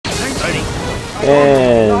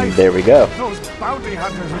And there we go. Those bounty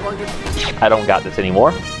hunters are going to... I don't got this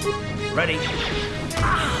anymore. Ready.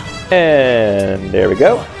 And there we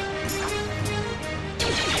go.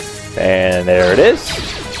 And there it is.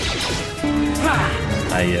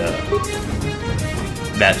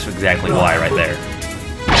 That's exactly why right there.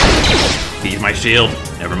 He's my shield.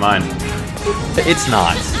 Never mind. It's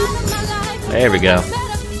not. There we go.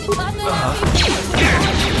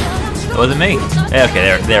 It wasn't me.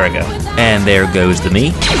 Okay, there we go. And there goes the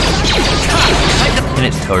me. And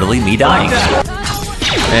it's totally me dying.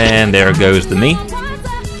 And there goes the me.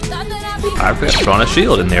 I've got on a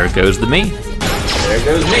shield, and there goes the me. There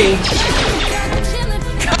goes me.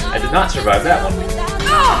 I did not survive that one.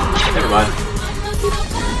 Never mind.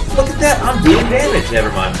 Look at that, I'm doing damage.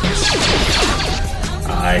 Never mind.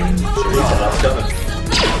 I'm sure he's not coming.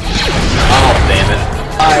 Oh, damn it.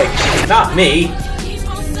 Not me.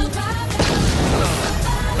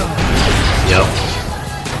 Yep.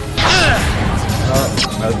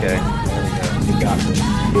 Okay. You got this.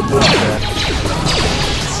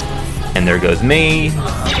 And there goes me.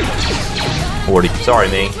 40. Sorry,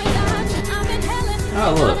 me.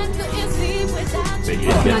 Oh, look. So you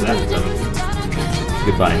didn't get that coming.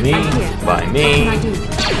 Goodbye, me. Goodbye, me.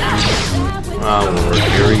 Oh, Lord.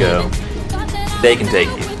 Here we go. They can take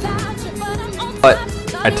you. But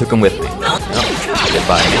I took them with me.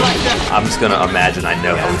 Goodbye, me. I'm just going to imagine I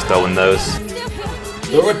know how he's throwing those.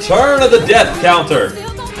 The return of the death counter.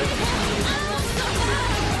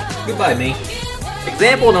 Goodbye, me.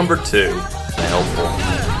 Example number 2. Helpful.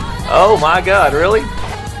 Oh my god, really?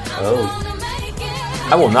 Oh.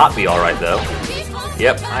 I will not be alright, though.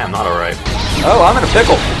 Yep, I am not alright. Oh, I'm in a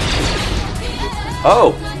pickle.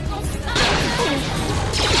 Oh.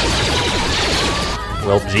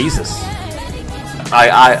 Well, Jesus.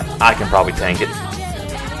 I can probably tank it.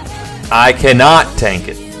 I cannot tank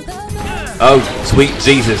it. Oh, sweet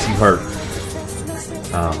Jesus, you hurt.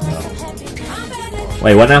 Oh, no.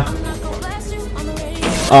 Wait, what now?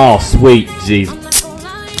 Oh, sweet Jesus.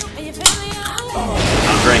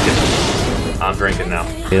 I'm drinking now.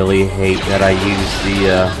 Really hate that I use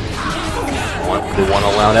the one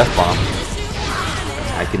allowed F-bomb.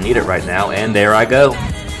 I can need it right now, and there I go.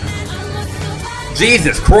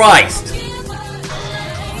 Jesus Christ!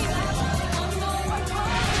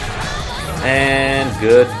 And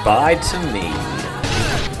goodbye to me.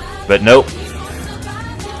 But nope.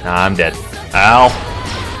 Nah, I'm dead. Ow.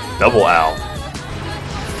 Double ow.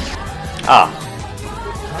 Ah.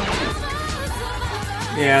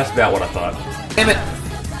 Yeah, that's about what I thought. Damn it!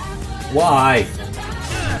 Why?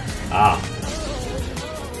 Ah.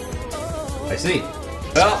 I see.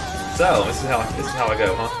 Well, so this is how I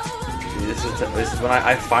go, huh? This is when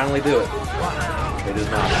I finally do it. It is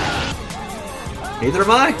not. Neither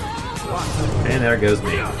am I. And there goes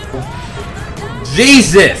me.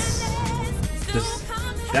 Jesus! Does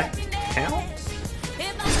that count?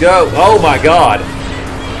 Let's go. Oh my god.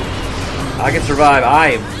 I can survive. I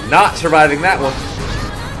am not surviving that one.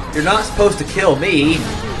 You're not supposed to kill me.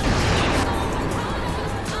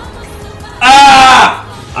 Ah!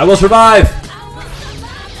 I will survive.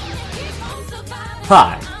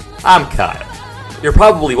 Hi, I'm Kyle. You're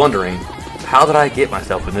probably wondering, how did I get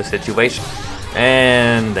myself in this situation?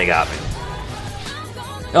 And they got me.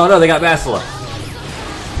 Oh no, they got Bastila.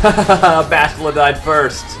 Bastila died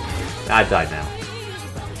first. I died now.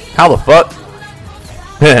 How the fuck?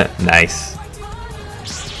 Nice.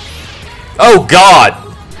 Oh god!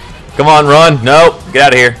 Come on, run. Nope, get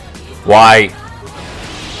out of here. Why?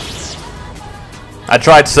 I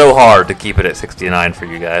tried so hard to keep it at 69 for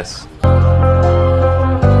you guys.